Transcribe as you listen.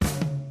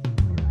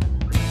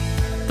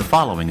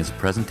following is a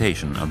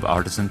presentation of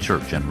Artisan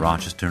Church in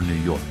Rochester, New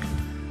York.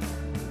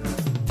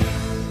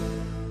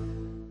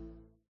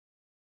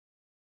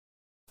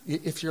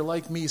 If you're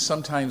like me,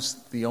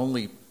 sometimes the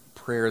only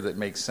prayer that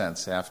makes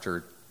sense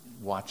after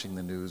watching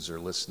the news or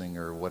listening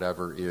or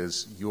whatever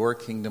is, your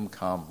kingdom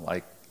come,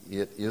 like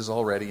it is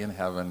already in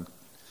heaven,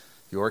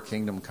 your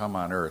kingdom come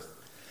on earth.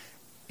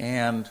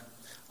 And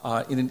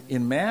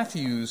in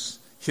Matthew's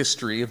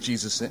history of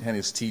Jesus and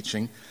his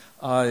teaching,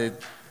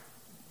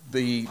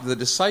 the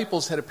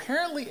disciples had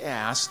apparently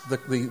asked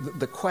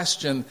the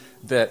question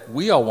that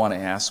we all want to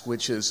ask,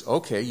 which is,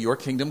 okay, your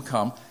kingdom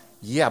come,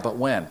 yeah, but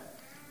when?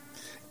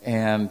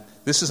 And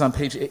this is on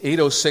page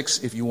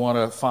 806 if you want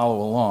to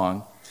follow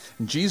along.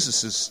 And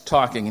Jesus is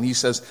talking, and he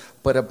says,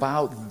 but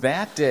about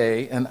that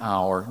day and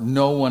hour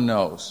no one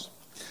knows,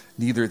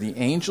 neither the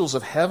angels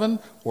of heaven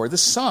or the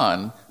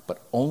Son, but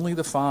only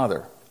the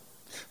Father.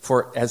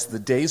 For as the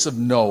days of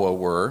Noah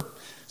were,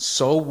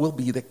 so will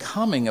be the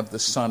coming of the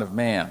Son of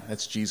Man.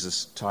 That's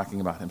Jesus talking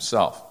about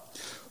himself.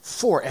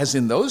 For as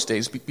in those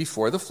days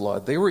before the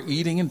flood, they were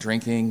eating and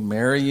drinking,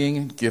 marrying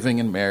and giving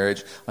in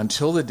marriage,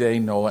 until the day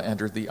Noah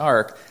entered the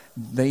ark.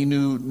 They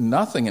knew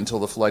nothing until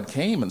the flood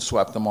came and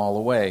swept them all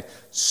away.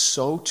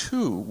 So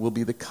too will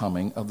be the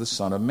coming of the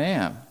Son of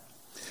Man.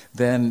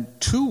 Then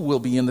two will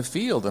be in the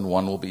field, and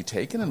one will be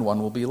taken and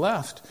one will be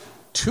left.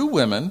 Two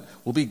women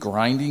will be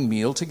grinding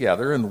meal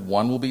together, and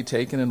one will be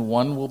taken and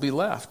one will be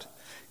left.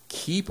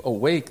 Keep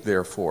awake,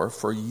 therefore,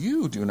 for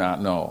you do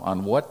not know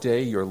on what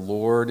day your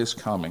Lord is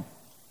coming.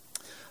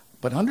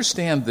 But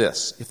understand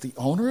this, if the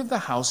owner of the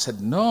house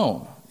had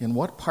known in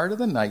what part of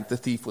the night the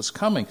thief was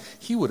coming,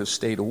 he would have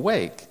stayed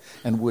awake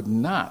and would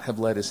not have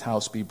let his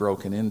house be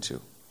broken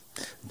into.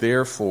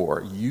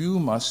 Therefore, you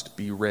must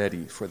be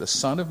ready, for the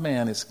Son of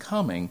Man is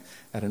coming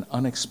at an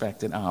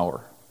unexpected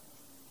hour.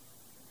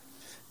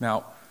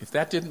 Now, if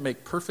that didn't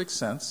make perfect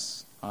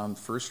sense on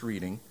first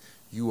reading,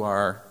 you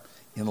are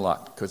in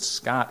luck, because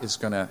Scott is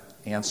going to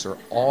answer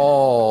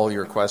all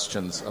your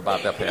questions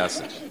about that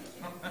passage.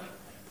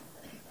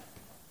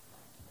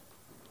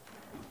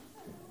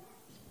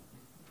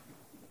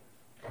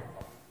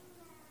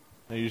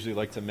 I usually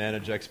like to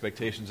manage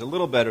expectations a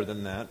little better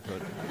than that.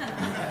 But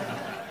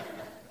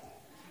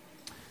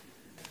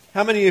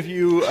how many of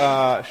you,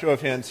 show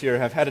of hands here,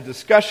 have had a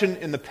discussion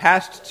in the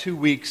past 2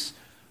 weeks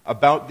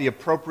about the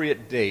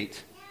appropriate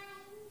date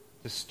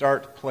to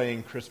start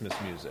playing Christmas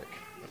music?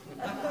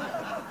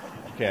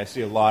 Okay, I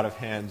see a lot of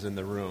hands in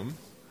the room.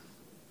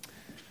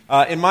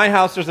 In my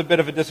house, there's a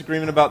bit of a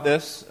disagreement about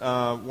this.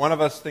 One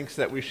of us thinks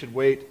that we should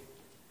wait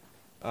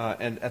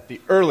and at the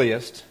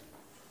earliest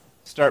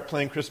start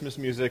playing Christmas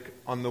music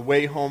on the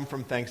way home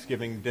from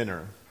Thanksgiving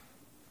dinner.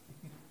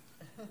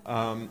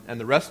 And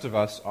the rest of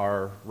us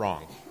are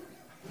wrong.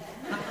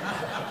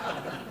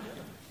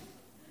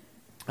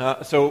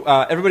 So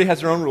everybody has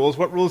their own rules.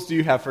 What rules do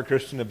you have for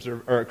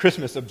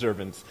Christmas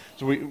observance?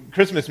 So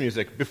Christmas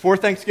music, before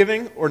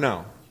Thanksgiving or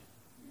no?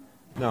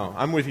 No,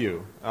 I'm with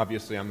you.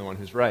 Obviously, I'm the one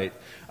who's right.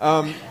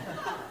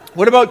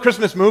 What about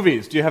Christmas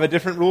movies? Do you have a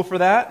different rule for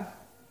that?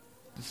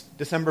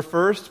 December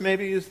 1st,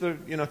 maybe, is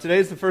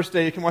today's the first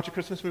day you can watch a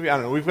Christmas movie? I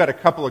don't know. We've got a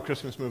couple of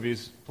Christmas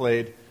movies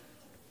played,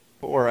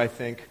 four, I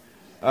think,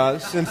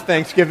 since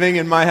Thanksgiving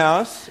in my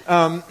house.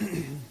 What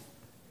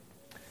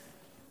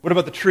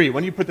about the tree?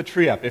 When do you put the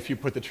tree up, if you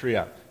put the tree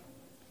up?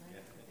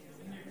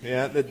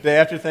 Yeah, the day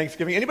after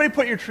Thanksgiving. Anybody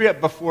put your tree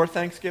up before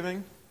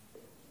Thanksgiving?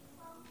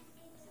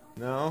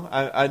 No?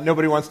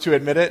 Nobody wants to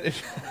admit it?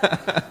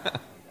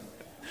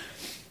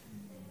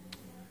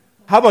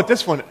 How about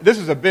this one? This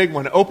is a big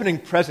one. Opening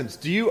presents.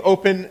 Do you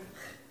open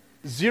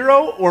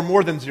 0 or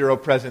more than 0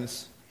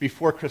 presents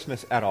before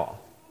Christmas at all?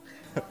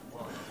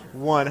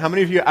 1. How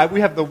many of you?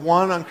 We have the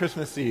 1 on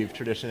Christmas Eve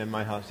tradition in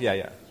my house.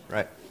 Yeah,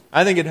 right.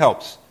 I think it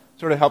helps.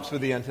 Sort of helps with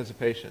the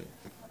anticipation.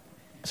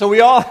 So we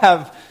all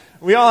have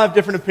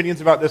different opinions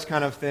about this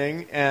kind of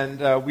thing,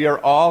 and we are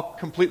all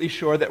completely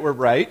sure that we're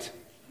right.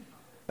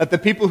 That the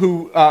people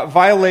who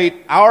violate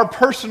our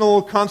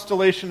personal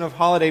constellation of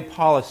holiday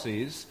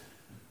policies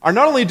are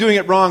not only doing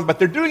it wrong, but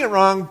they're doing it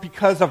wrong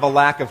because of a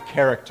lack of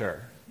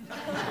character.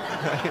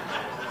 Right?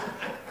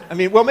 I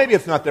mean, well, maybe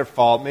it's not their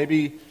fault.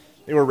 Maybe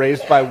they were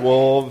raised by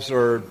wolves,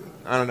 or,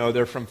 I don't know,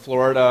 they're from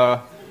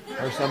Florida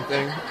or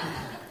something.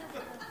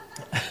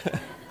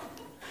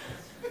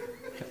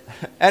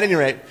 At any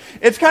rate,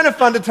 it's kind of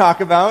fun to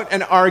talk about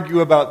and argue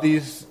about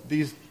these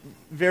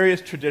various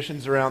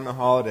traditions around the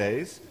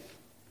holidays.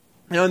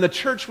 Now, in the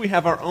church, we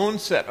have our own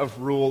set of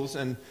rules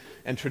and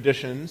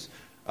traditions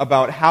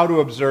about how to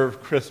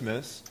observe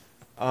Christmas,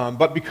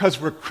 but because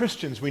we're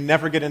Christians, we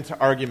never get into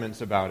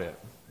arguments about it.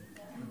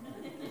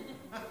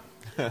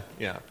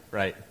 Yeah,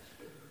 right.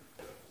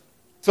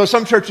 So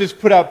some churches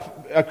put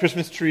up a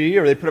Christmas tree,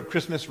 or they put up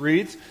Christmas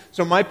wreaths.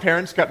 So my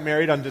parents got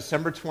married on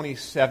December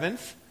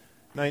 27th,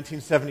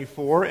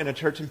 1974, in a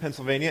church in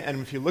Pennsylvania,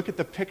 and if you look at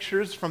the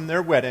pictures from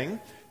their wedding,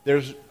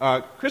 there's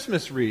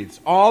Christmas wreaths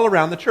all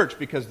around the church,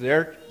 because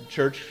their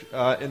church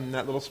in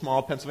that little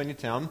small Pennsylvania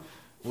town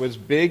was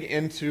big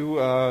into,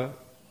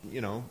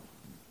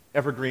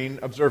 evergreen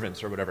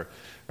observance or whatever,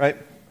 right?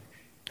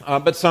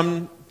 But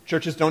some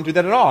churches don't do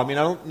that at all. I mean,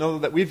 I don't know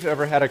that we've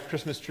ever had a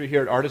Christmas tree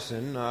here at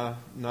Artisan.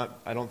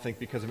 I don't think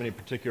because of any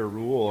particular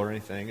rule or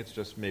anything. It's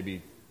just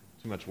maybe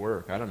too much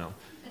work. I don't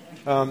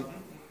know.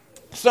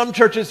 Some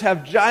churches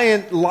have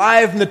giant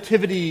live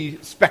nativity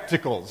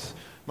spectacles.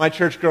 My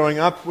church growing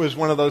up was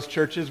one of those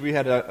churches. We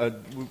had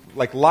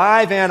like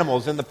live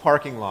animals in the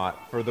parking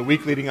lot for the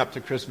week leading up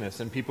to Christmas,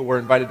 and people were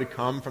invited to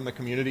come from the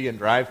community and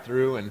drive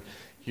through and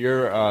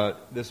hear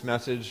this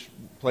message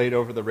played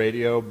over the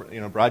radio,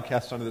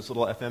 broadcast onto this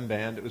little FM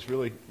band. It was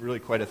really, really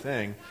quite a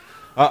thing.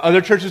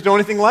 Other churches don't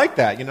anything like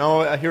that.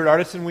 Here at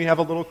Artisan we have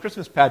a little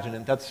Christmas pageant,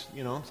 and that's,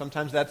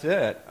 sometimes that's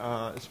it.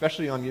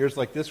 Especially on years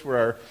like this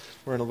where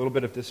we're in a little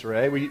bit of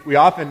disarray. We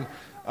often,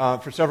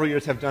 for several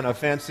years, have done a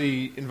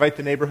fancy invite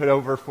the neighborhood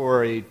over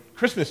for a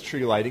Christmas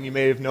tree lighting. You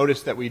may have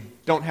noticed that we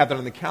don't have that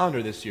on the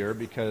calendar this year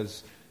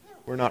because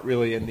we're not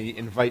really in the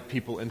invite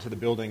people into the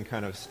building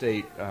kind of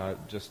state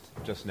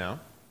just now.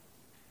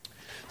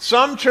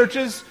 Some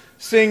churches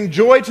sing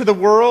Joy to the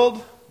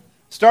World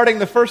starting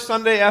the first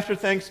Sunday after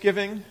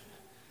Thanksgiving,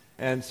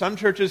 and some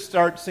churches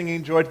start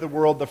singing Joy to the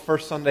World the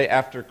first Sunday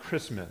after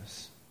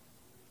Christmas,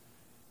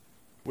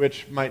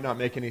 which might not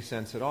make any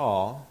sense at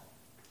all.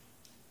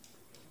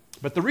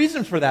 But the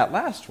reason for that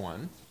last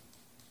one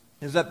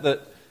is that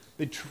the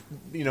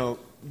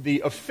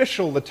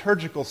official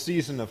liturgical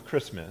season of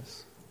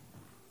Christmas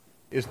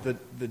is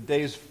the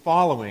days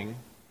following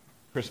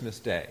Christmas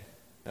Day.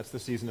 That's the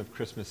season of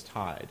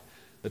Christmastide.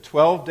 The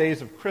 12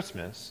 days of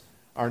Christmas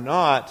are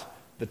not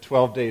the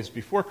 12 days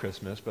before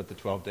Christmas, but the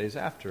 12 days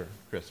after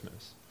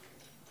Christmas.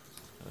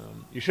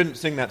 You shouldn't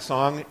sing that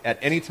song at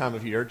any time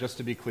of year, just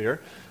to be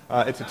clear.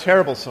 It's a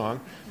terrible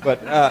song,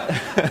 but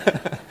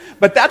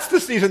that's the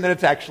season that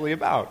it's actually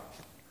about.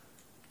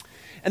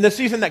 And the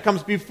season that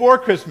comes before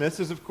Christmas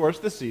is, of course,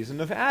 the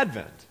season of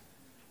Advent,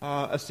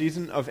 a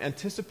season of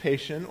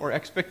anticipation or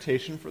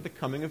expectation for the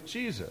coming of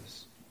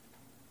Jesus.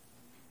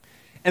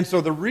 And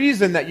so the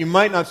reason that you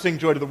might not sing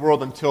Joy to the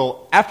World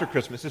until after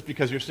Christmas is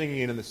because you're singing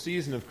it in the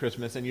season of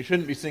Christmas, and you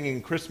shouldn't be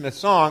singing Christmas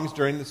songs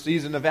during the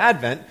season of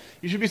Advent.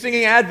 You should be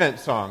singing Advent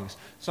songs,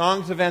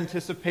 songs of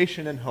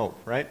anticipation and hope,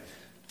 right?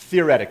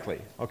 Theoretically.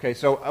 Okay,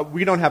 so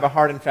we don't have a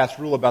hard and fast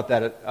rule about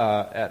that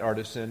at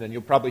Artisan, and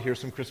you'll probably hear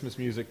some Christmas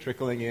music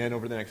trickling in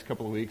over the next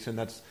couple of weeks, and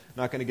that's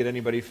not going to get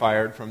anybody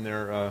fired from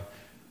their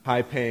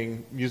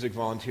high-paying music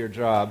volunteer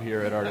job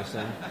here at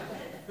Artisan.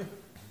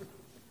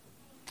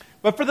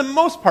 But for the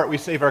most part, we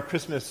save our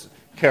Christmas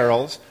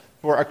carols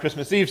for our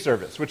Christmas Eve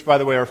service, which, by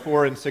the way, are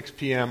 4 and 6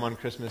 p.m. on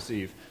Christmas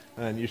Eve.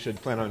 And you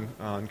should plan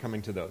on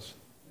coming to those.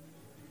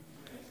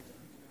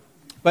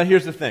 But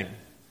here's the thing.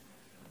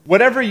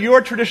 Whatever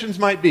your traditions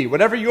might be,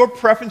 whatever your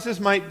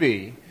preferences might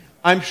be,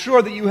 I'm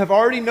sure that you have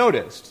already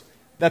noticed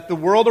that the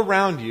world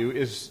around you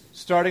is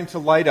starting to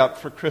light up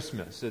for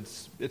Christmas.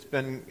 It's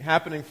been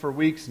happening for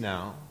weeks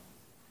now.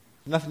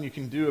 There's nothing you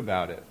can do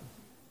about it.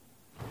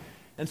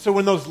 And so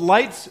when those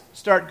lights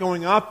start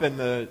going up and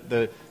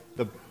the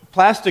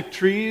plastic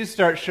trees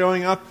start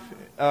showing up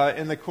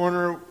in the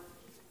corner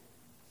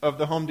of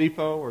the Home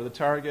Depot or the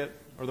Target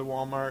or the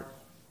Walmart,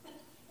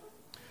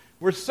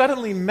 we're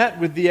suddenly met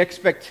with the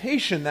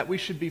expectation that we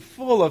should be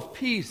full of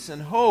peace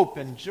and hope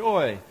and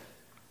joy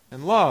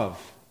and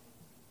love.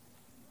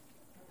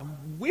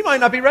 We might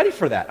not be ready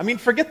for that. I mean,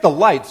 forget the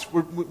lights.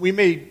 We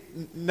may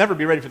never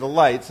be ready for the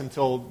lights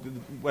until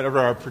whatever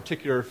our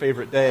particular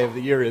favorite day of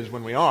the year is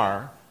when we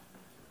are.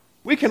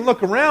 We can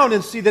look around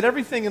and see that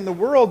everything in the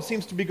world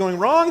seems to be going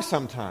wrong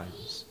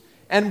sometimes.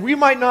 And we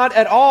might not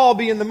at all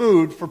be in the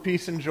mood for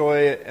peace and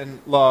joy and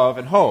love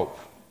and hope.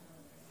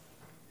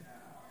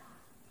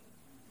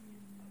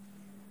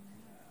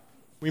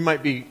 We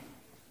might be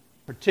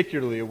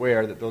particularly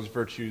aware that those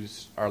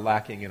virtues are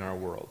lacking in our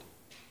world.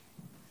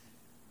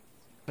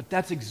 But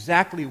that's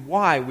exactly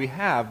why we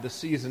have the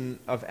season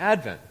of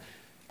Advent.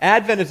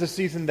 Advent is a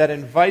season that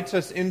invites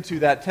us into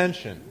that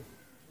tension.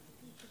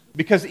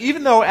 Because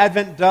even though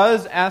Advent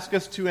does ask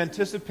us to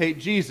anticipate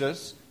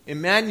Jesus,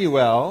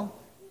 Emmanuel,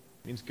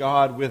 means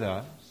God with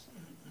us,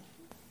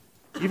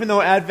 even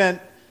though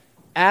Advent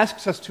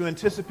asks us to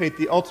anticipate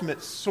the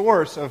ultimate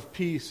source of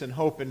peace and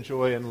hope and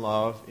joy and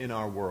love in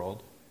our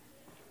world,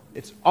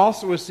 it's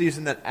also a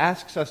season that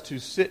asks us to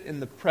sit in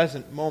the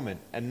present moment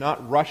and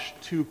not rush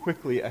too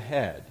quickly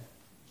ahead.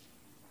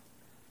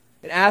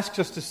 It asks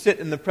us to sit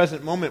in the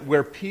present moment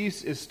where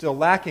peace is still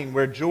lacking,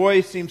 where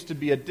joy seems to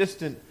be a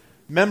distant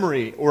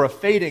memory or a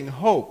fading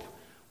hope,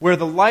 where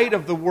the light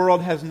of the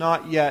world has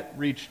not yet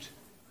reached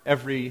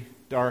every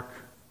dark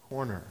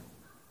corner.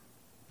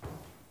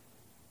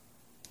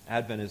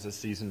 Advent is a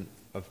season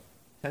of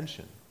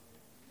tension.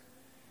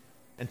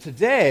 And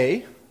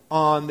today,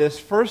 on this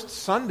first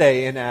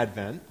Sunday in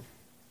Advent,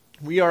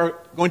 we are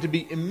going to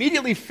be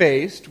immediately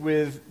faced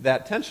with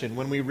that tension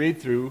when we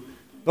read through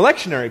the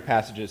lectionary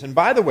passages. And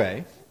by the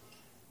way,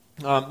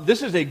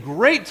 this is a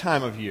great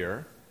time of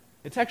year.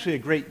 It's actually a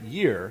great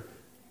year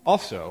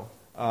also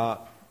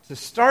to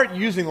start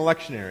using the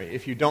lectionary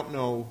if you don't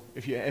know,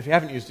 if you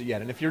haven't used it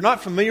yet. And if you're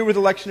not familiar with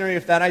the lectionary,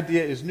 if that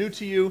idea is new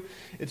to you,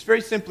 it's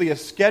very simply a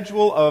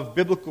schedule of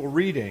biblical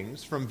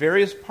readings from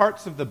various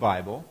parts of the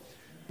Bible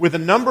with a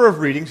number of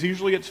readings,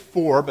 usually it's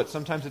 4, but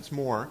sometimes it's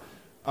more,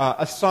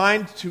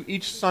 assigned to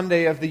each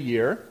Sunday of the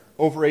year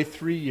over a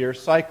 3-year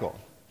cycle.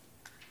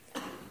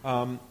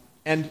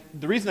 And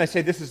the reason I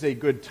say this is a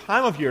good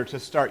time of year to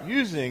start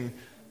using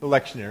the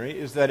lectionary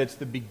is that it's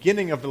the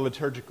beginning of the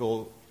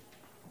liturgical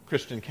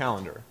Christian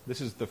calendar.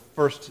 This is the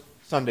first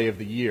Sunday of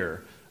the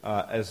year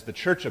as the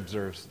church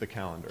observes the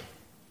calendar.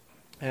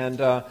 And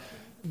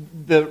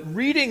the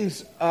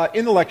readings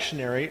in the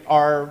lectionary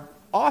are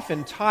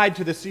often tied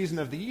to the season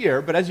of the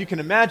year, but as you can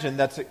imagine,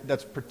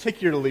 that's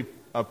particularly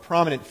a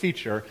prominent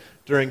feature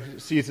during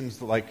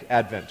seasons like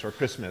Advent or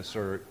Christmas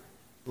or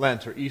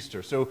Lent or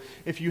Easter. So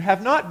if you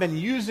have not been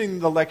using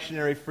the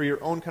lectionary for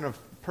your own kind of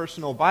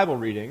personal Bible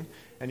reading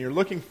and you're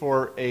looking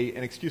for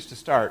an excuse to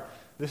start,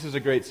 this is a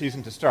great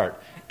season to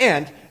start.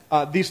 And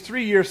these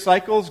 3-year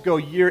cycles go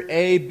year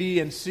A, B,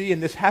 and C,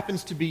 and this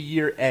happens to be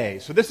year A.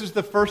 So this is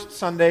the first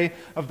Sunday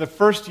of the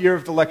first year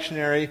of the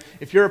lectionary.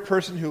 If you're a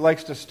person who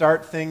likes to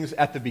start things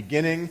at the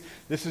beginning,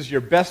 this is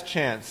your best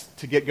chance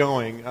to get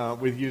going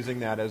with using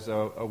that as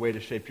a way to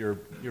shape your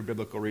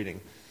biblical reading.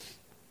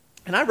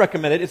 And I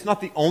recommend it. It's not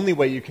the only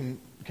way you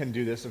can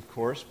do this, of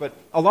course, but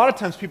a lot of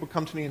times people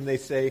come to me and they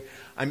say,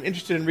 I'm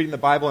interested in reading the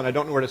Bible and I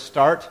don't know where to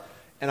start.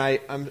 And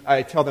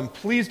I tell them,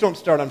 please don't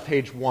start on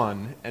page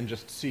 1 and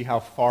just see how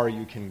far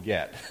you can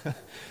get.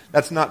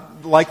 That's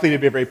not likely to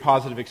be a very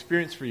positive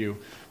experience for you.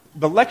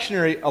 The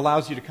lectionary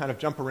allows you to kind of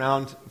jump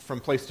around from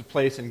place to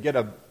place and get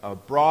a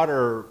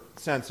broader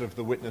sense of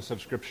the witness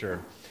of Scripture.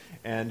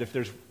 And if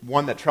there's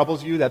one that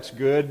troubles you, that's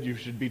good. You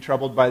should be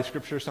troubled by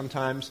Scripture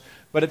sometimes.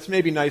 But it's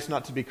maybe nice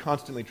not to be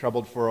constantly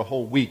troubled for a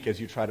whole week as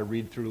you try to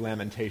read through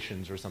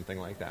Lamentations or something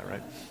like that,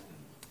 right?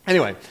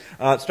 Anyway,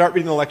 start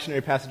reading the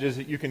lectionary passages.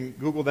 You can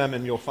Google them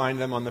and you'll find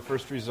them on the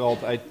first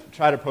result. I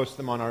try to post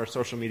them on our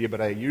social media,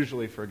 but I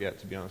usually forget,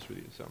 to be honest with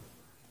you.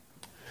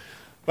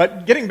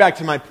 But getting back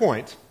to my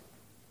point,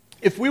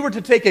 if we were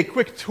to take a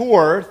quick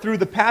tour through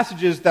the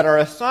passages that are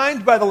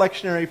assigned by the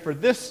lectionary for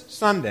this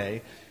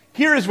Sunday,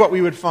 here is what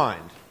we would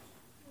find.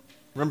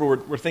 Remember,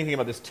 we're thinking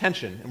about this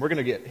tension, and we're going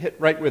to get hit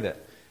right with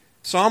it.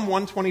 Psalm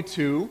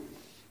 122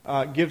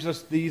 gives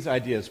us these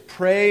ideas.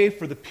 Pray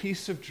for the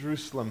peace of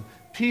Jerusalem.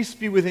 Peace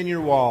be within your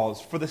walls.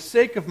 For the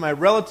sake of my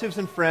relatives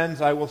and friends,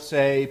 I will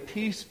say,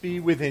 peace be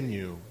within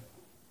you.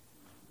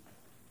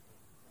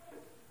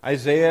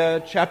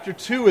 Isaiah chapter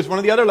 2 is one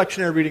of the other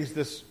lectionary readings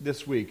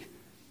this week.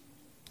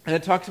 And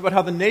it talks about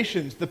how the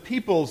nations, the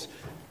peoples,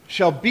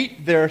 shall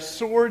beat their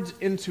swords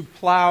into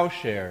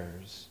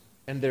plowshares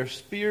and their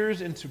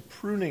spears into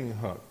pruning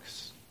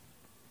hooks.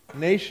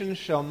 Nation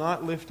shall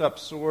not lift up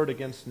sword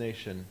against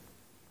nation,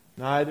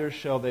 neither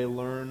shall they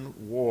learn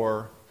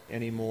war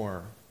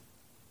anymore.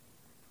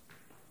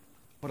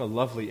 What a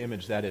lovely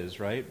image that is,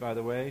 right, by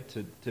the way?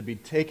 To be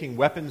taking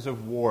weapons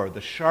of war,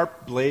 the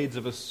sharp blades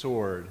of a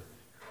sword,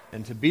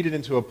 and to beat it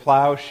into a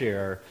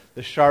plowshare,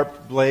 the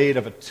sharp blade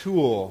of a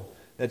tool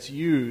that's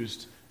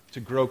used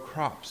to grow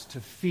crops, to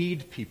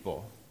feed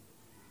people.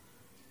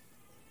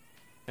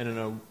 And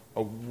in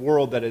a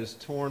world that is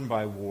torn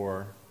by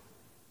war,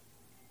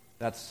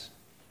 that's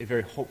a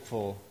very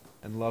hopeful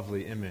and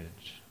lovely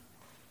image.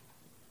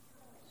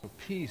 So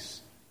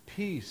peace,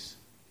 peace,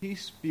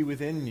 peace be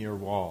within your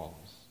walls.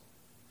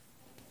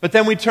 But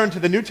then we turn to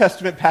the New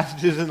Testament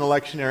passages in the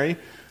lectionary,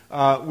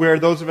 where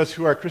those of us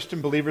who are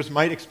Christian believers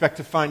might expect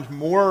to find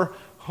more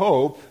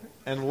hope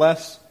and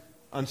less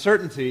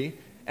uncertainty.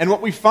 And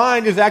what we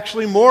find is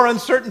actually more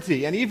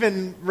uncertainty and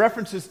even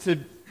references to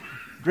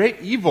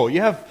great evil.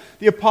 You have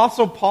the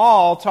Apostle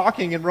Paul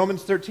talking in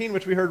Romans 13,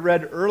 which we heard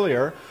read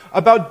earlier,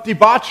 about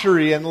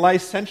debauchery and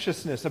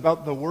licentiousness,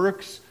 about the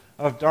works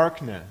of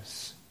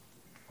darkness.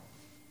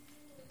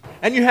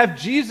 And you have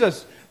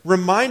Jesus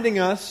reminding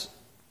us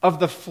of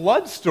the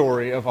flood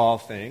story of all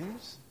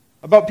things,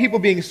 about people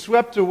being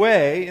swept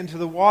away into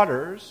the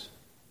waters,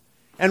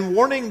 and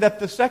warning that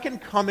the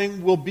second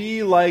coming will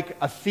be like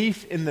a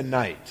thief in the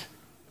night.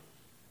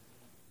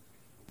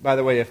 By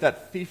the way, if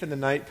that thief in the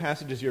night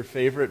passage is your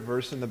favorite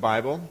verse in the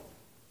Bible,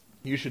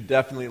 you should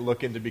definitely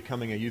look into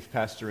becoming a youth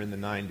pastor in the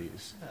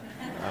 90s.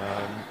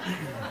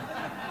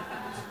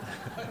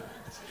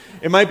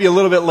 It might be a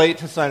little bit late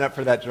to sign up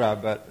for that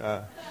job,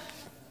 but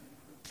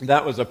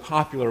that was a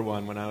popular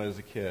one when I was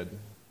a kid.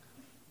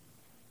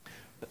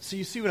 So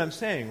you see what I'm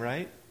saying,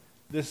 right?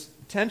 This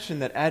tension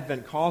that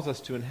Advent calls us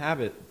to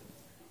inhabit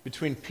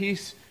between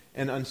peace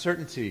and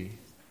uncertainty,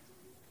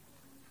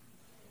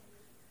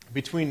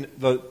 between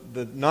the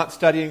not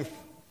studying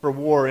for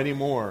war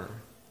anymore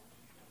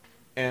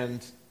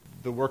and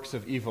the works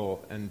of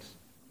evil and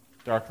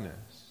darkness.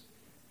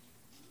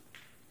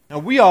 Now,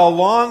 we all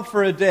long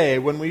for a day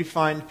when we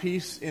find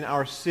peace in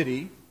our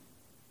city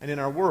and in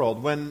our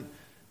world, when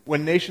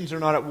nations are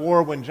not at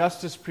war, when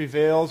justice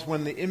prevails,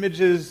 when the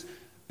images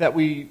that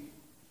we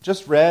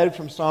just read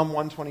from Psalm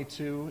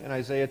 122 and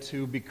Isaiah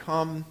 2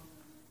 become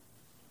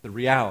the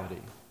reality.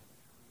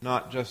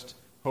 not just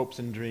hopes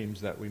and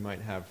dreams that we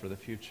might have for the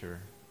future.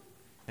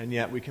 And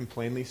yet we can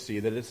plainly see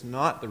that it's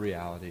not the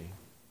reality.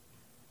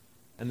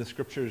 And the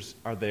Scriptures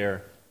are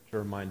there to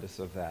remind us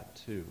of that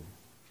too.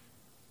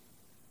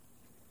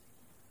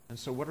 And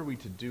so what are we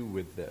to do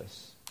with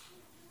this?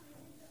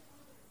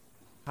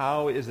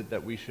 How is it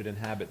that we should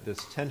inhabit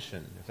this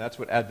tension, if that's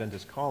what Advent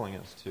is calling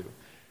us to?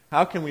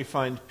 How can we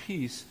find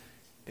peace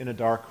in a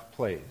dark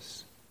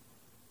place?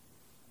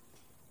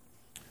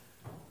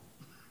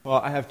 Well,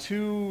 I have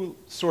two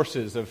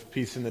sources of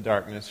peace in the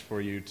darkness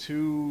for you,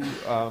 two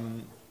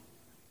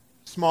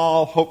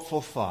small,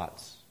 hopeful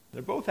thoughts.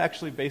 They're both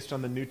actually based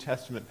on the New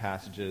Testament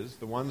passages,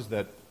 the ones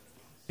that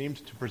seemed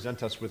to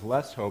present us with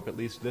less hope, at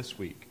least this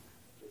week.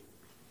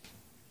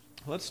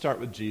 Let's start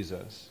with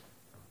Jesus.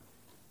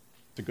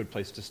 It's a good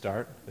place to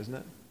start, isn't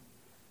it?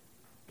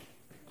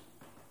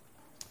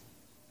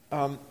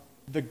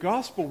 The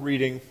gospel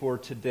reading for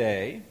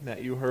today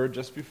that you heard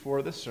just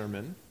before the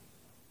sermon,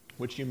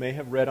 which you may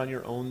have read on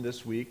your own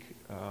this week,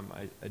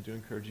 I do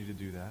encourage you to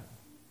do that,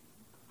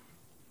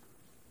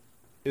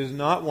 is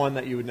not one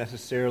that you would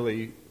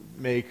necessarily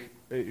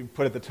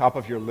put at the top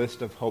of your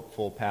list of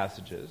hopeful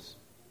passages.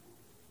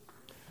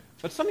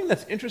 But something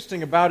that's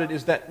interesting about it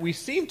is that we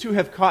seem to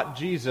have caught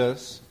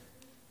Jesus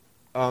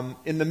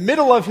in the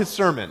middle of his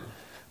sermon.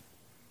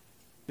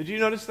 Did you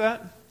notice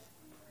that?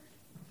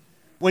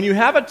 When you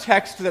have a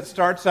text that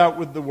starts out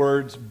with the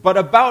words, "but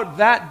about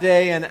that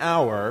day and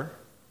hour,"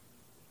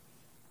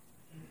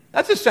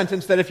 that's a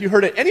sentence that if you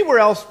heard it anywhere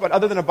else but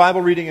other than a Bible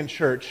reading in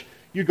church,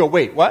 you'd go,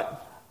 wait,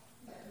 what?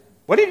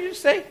 What did you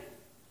just say?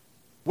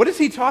 What is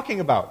he talking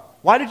about?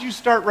 Why did you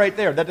start right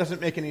there? That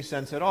doesn't make any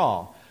sense at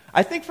all.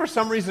 I think for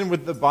some reason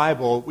with the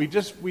Bible, we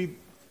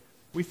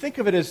think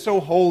of it as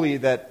so holy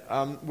that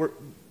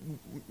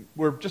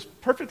we're just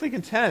perfectly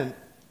content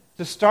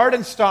to start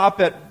and stop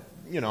at,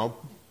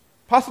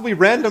 possibly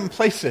random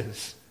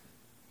places.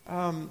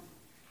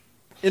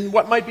 In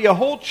what might be a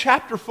whole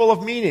chapter full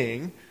of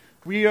meaning,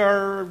 we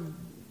are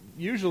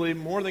usually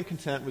more than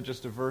content with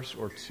just a verse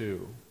or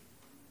two.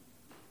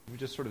 We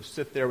just sort of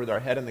sit there with our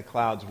head in the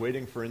clouds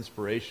waiting for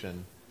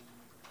inspiration.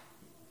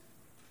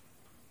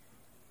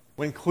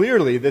 When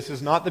clearly this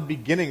is not the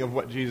beginning of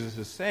what Jesus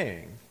is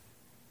saying.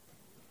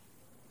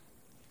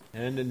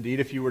 And indeed,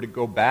 if you were to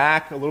go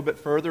back a little bit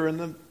further in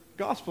the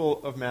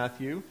Gospel of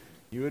Matthew,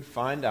 you would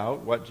find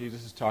out what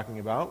Jesus is talking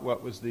about,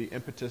 what was the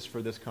impetus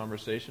for this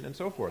conversation, and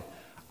so forth.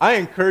 I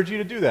encourage you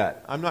to do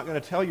that. I'm not going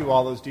to tell you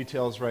all those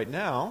details right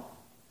now,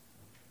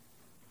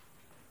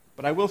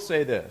 but I will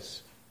say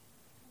this.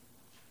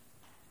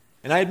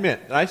 And I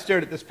admit that I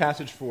stared at this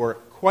passage for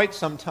quite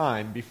some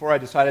time before I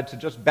decided to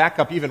just back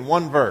up even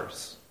one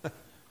verse.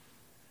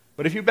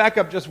 But if you back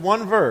up just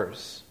one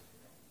verse,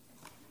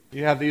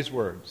 you have these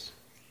words.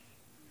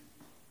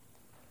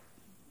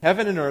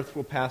 Heaven and earth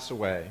will pass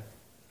away,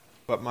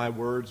 but my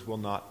words will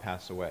not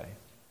pass away.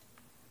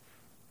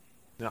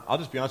 Now, I'll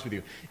just be honest with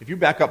you. If you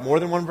back up more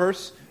than one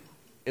verse,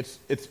 it's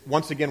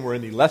once again, we're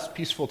in the less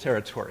peaceful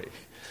territory.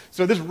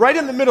 So this right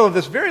in the middle of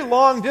this very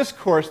long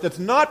discourse that's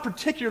not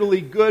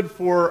particularly good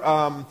for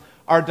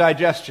our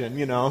digestion,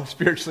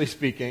 spiritually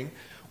speaking,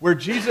 where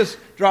Jesus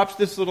drops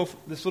this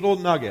little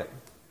nugget.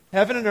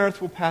 Heaven and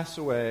earth will pass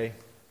away,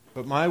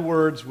 but my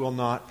words will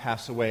not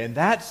pass away. And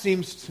that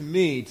seems to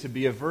me to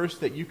be a verse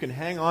that you can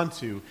hang on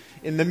to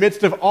in the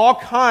midst of all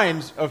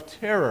kinds of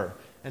terror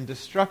and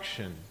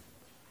destruction.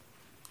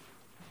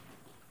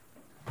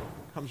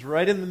 It comes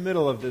right in the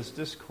middle of this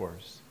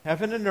discourse.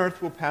 Heaven and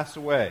earth will pass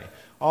away.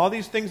 All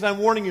these things I'm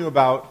warning you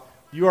about,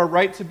 you are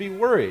right to be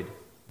worried.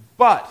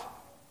 But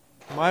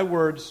my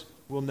words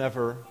will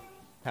never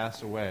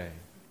pass away.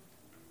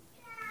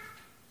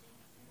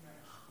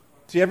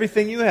 See,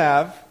 everything you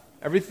have,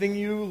 everything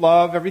you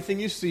love, everything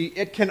you see,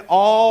 it can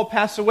all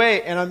pass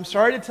away. And I'm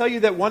sorry to tell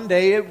you that one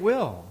day it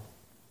will.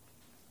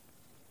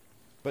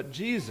 But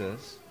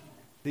Jesus,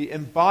 the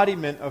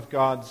embodiment of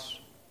God's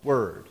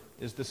Word,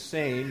 is the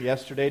same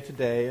yesterday,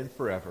 today, and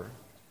forever.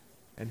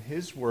 And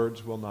His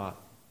words will not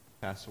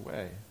pass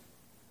away.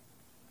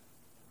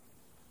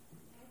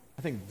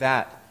 I think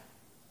that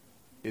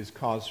is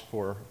cause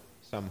for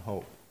some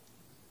hope.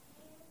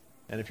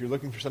 And if you're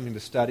looking for something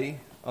to study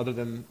other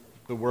than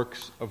the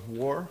works of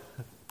war,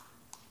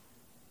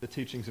 the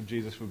teachings of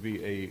Jesus would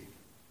be a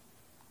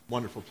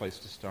wonderful place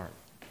to start.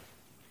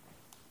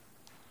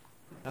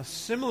 Now,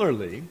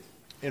 similarly,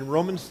 in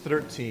Romans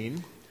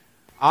 13,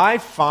 I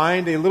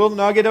find a little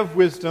nugget of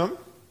wisdom,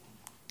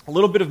 a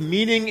little bit of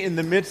meaning in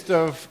the midst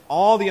of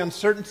all the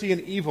uncertainty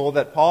and evil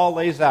that Paul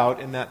lays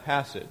out in that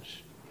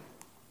passage.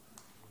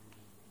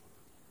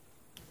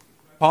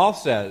 Paul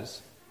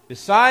says,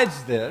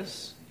 besides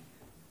this,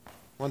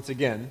 once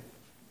again,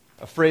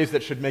 a phrase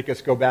that should make us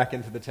go back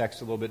into the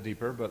text a little bit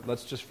deeper, but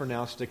let's just for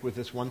now stick with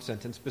this one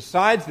sentence.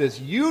 Besides this,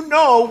 you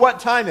know what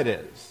time it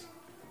is.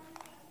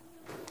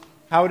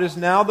 How it is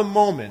now the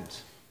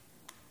moment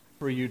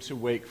for you to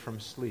wake from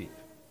sleep.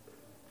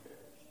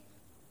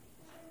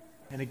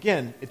 And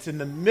again, it's in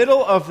the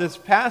middle of this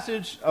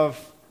passage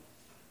of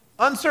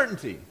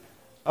uncertainty,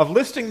 of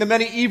listing the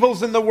many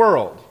evils in the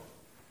world.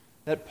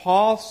 that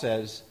Paul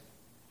says,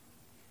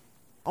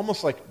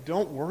 almost like,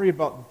 don't worry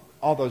about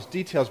all those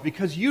details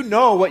because you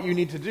know what you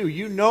need to do.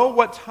 You know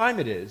what time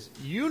it is.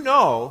 You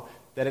know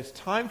that it's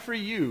time for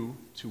you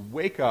to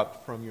wake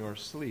up from your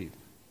sleep.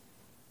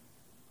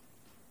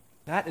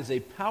 That is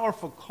a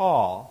powerful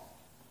call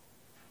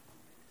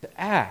to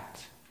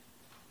act,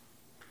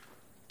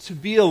 to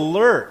be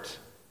alert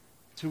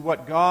to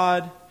what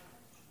God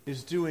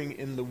is doing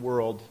in the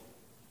world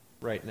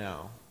right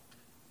now.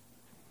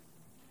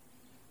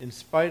 In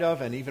spite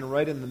of, and even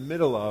right in the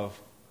middle of,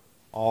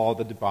 all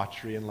the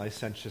debauchery and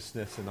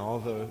licentiousness and all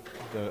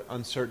the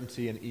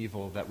uncertainty and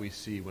evil that we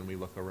see when we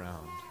look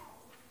around.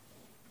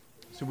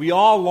 So we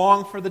all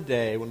long for the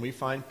day when we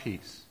find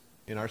peace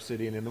in our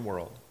city and in the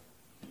world,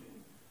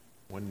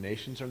 when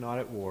nations are not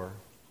at war,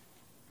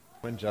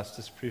 when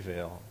justice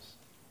prevails.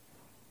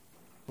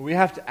 But we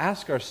have to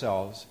ask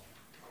ourselves,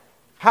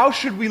 how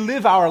should we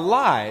live our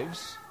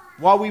lives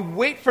while we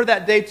wait for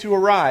that day to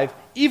arrive,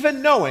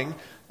 even knowing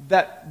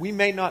that we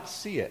may not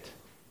see it?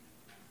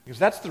 Because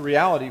that's the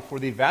reality for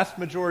the vast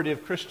majority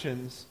of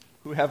Christians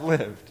who have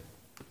lived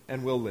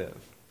and will live.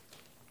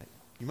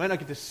 You might not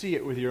get to see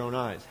it with your own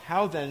eyes.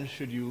 How then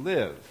should you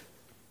live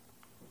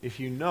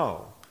if you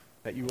know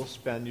that you will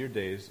spend your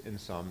days in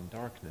some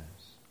darkness?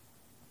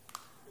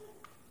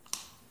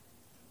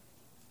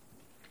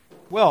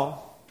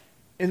 Well,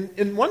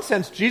 in one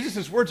sense,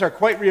 Jesus' words are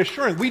quite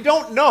reassuring. We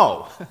don't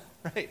know,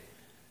 right?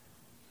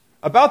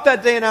 About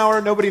that day and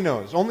hour, nobody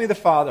knows. Only the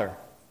Father.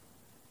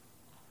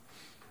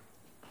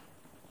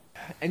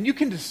 And you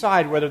can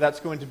decide whether that's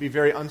going to be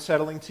very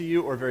unsettling to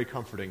you or very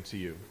comforting to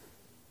you.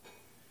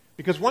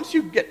 Because once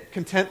you get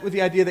content with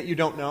the idea that you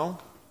don't know,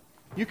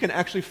 you can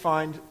actually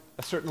find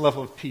a certain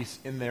level of peace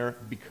in there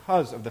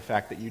because of the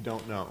fact that you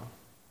don't know.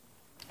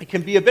 It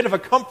can be a bit of a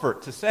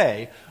comfort to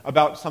say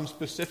about some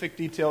specific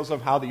details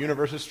of how the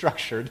universe is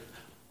structured,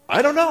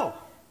 I don't know.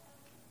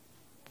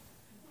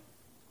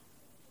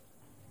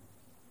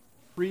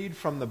 Freed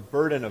from the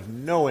burden of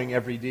knowing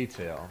every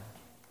detail,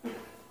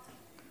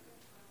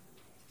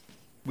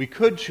 we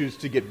could choose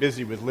to get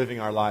busy with living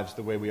our lives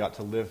the way we ought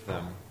to live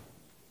them,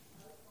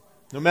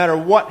 no matter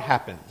what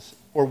happens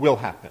or will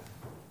happen.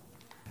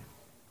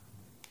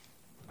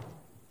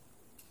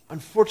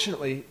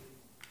 Unfortunately,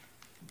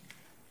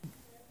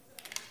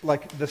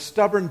 like the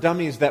stubborn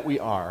dummies that we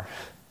are,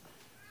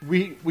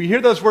 we hear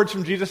those words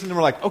from Jesus and then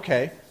we're like,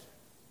 okay,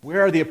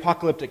 where are the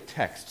apocalyptic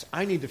texts?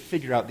 I need to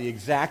figure out the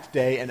exact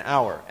day and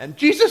hour. And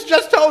Jesus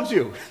just told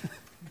you.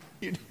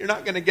 You're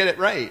not going to get it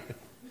right.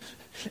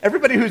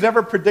 Everybody who's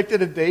ever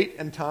predicted a date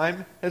and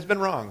time has been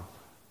wrong.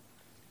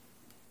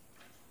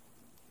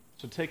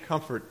 So take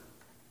comfort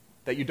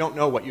that you don't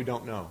know what you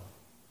don't know.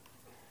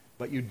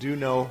 But you do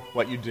know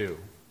what you do.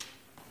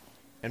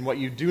 And what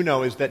you do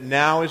know is that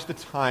now is the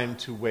time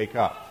to wake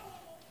up.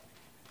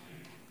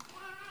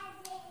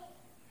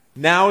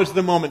 Now is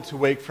the moment to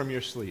wake from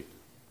your sleep.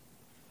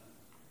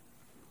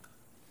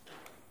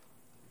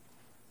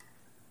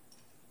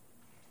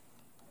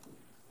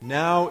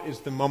 Now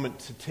is the moment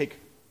to take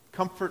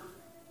comfort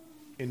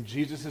in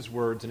Jesus'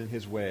 words and in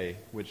his way,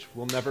 which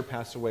will never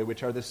pass away,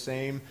 which are the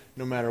same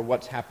no matter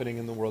what's happening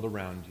in the world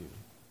around you.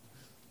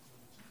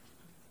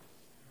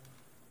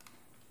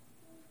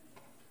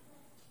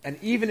 And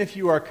even if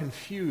you are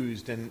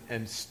confused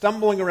and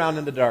stumbling around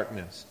in the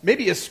darkness,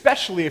 maybe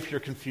especially if you're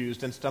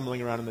confused and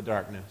stumbling around in the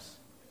darkness,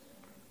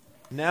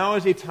 now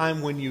is a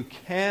time when you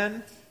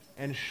can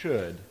and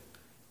should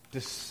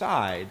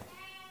decide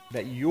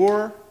that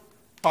your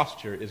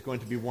posture is going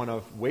to be one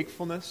of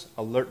wakefulness,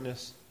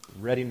 alertness,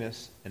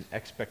 readiness, and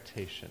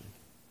expectation.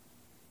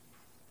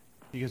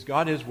 Because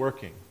God is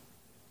working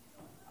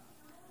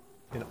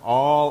in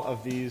all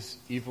of these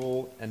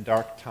evil and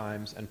dark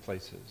times and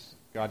places.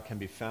 God can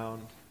be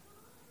found.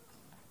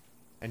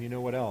 And you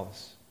know what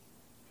else?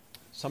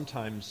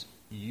 Sometimes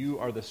you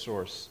are the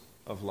source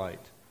of light.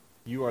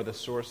 You are the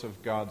source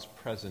of God's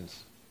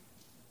presence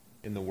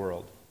in the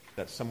world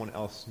that someone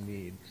else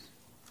needs.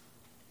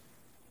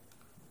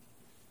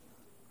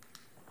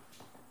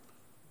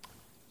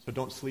 So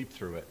don't sleep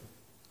through it.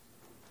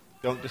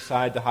 Don't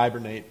decide to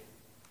hibernate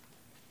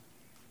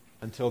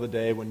until the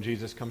day when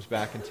Jesus comes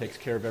back and takes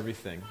care of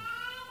everything.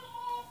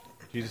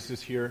 Jesus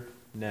is here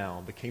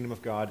now. The kingdom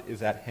of God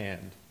is at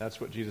hand.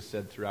 That's what Jesus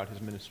said throughout his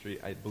ministry.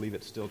 I believe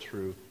it's still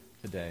true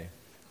today.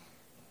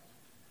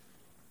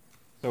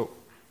 So,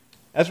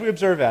 as we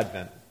observe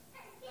Advent,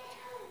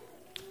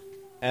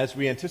 as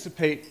we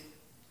anticipate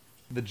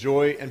the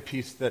joy and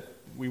peace that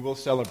we will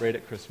celebrate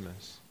at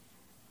Christmas,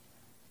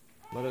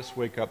 let us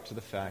wake up to the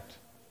fact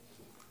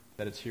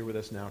that it's here with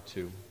us now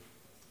too,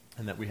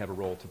 and that we have a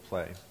role to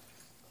play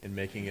in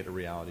making it a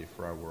reality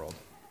for our world.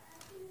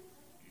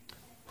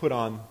 Put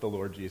on the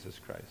Lord Jesus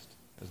Christ,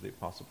 as the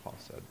Apostle Paul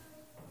said.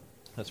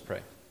 Let's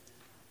pray.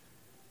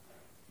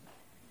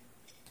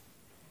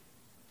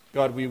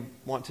 God, we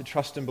want to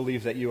trust and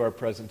believe that you are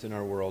present in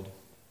our world,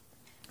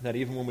 that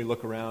even when we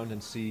look around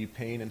and see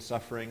pain and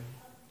suffering,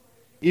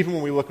 even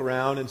when we look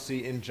around and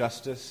see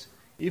injustice,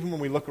 even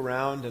when we look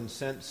around and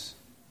sense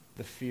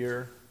the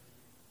fear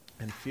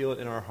and feel it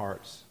in our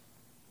hearts,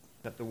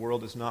 that the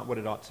world is not what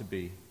it ought to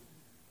be,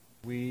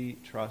 we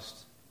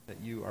trust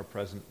that you are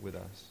present with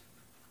us.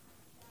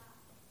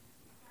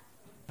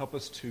 Help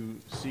us to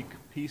seek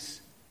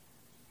peace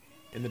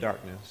in the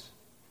darkness.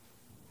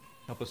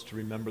 Help us to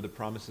remember the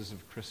promises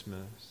of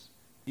Christmas,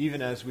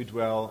 even as we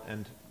dwell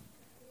and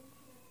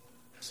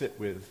sit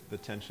with the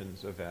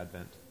tensions of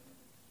Advent.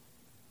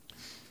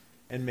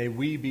 And may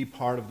we be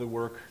part of the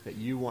work that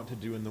you want to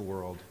do in the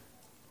world.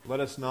 Let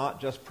us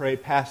not just pray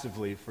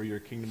passively for your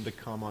kingdom to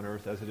come on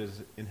earth as it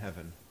is in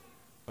heaven,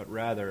 but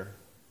rather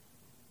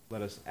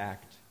let us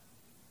act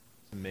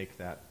to make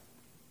that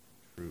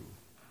true.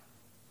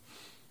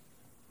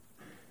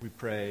 We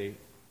pray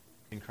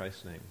in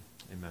Christ's name.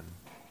 Amen.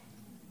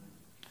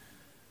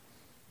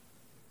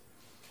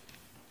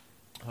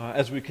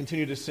 As we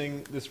continue to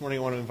sing this morning,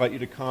 I want to invite you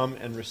to come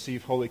and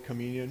receive Holy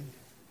Communion.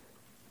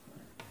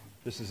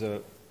 This is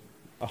a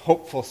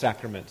hopeful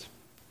sacrament.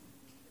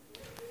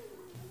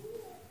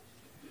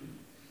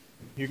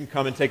 You can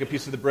come and take a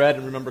piece of the bread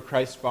and remember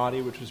Christ's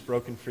body, which was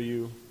broken for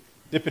you.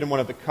 Dip it in one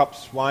of the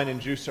cups. Wine and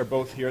juice are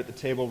both here at the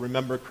table.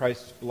 Remember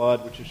Christ's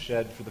blood, which is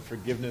shed for the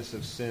forgiveness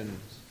of sins.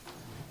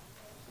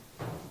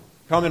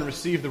 Come and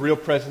receive the real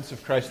presence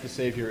of Christ the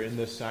Savior in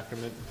this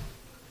sacrament.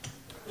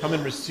 Come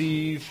and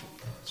receive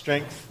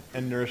strength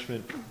and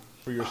nourishment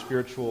for your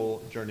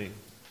spiritual journey.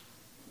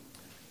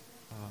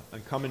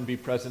 And come and be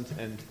present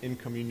and in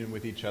communion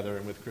with each other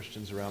and with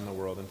Christians around the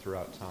world and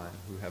throughout time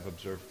who have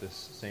observed this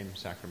same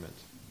sacrament.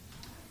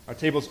 Our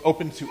table is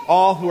open to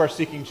all who are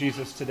seeking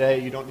Jesus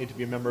today. You don't need to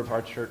be a member of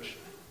our church.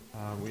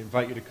 We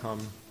invite you to come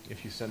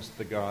if you sense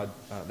that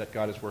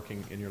God is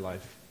working in your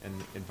life and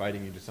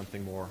inviting you to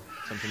something more,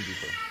 something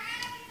deeper.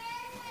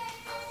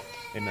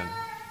 Amen.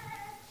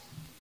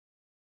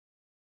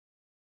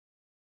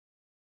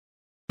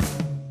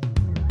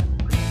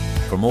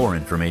 For more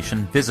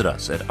information, visit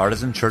us at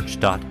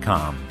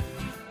artisanchurch.com.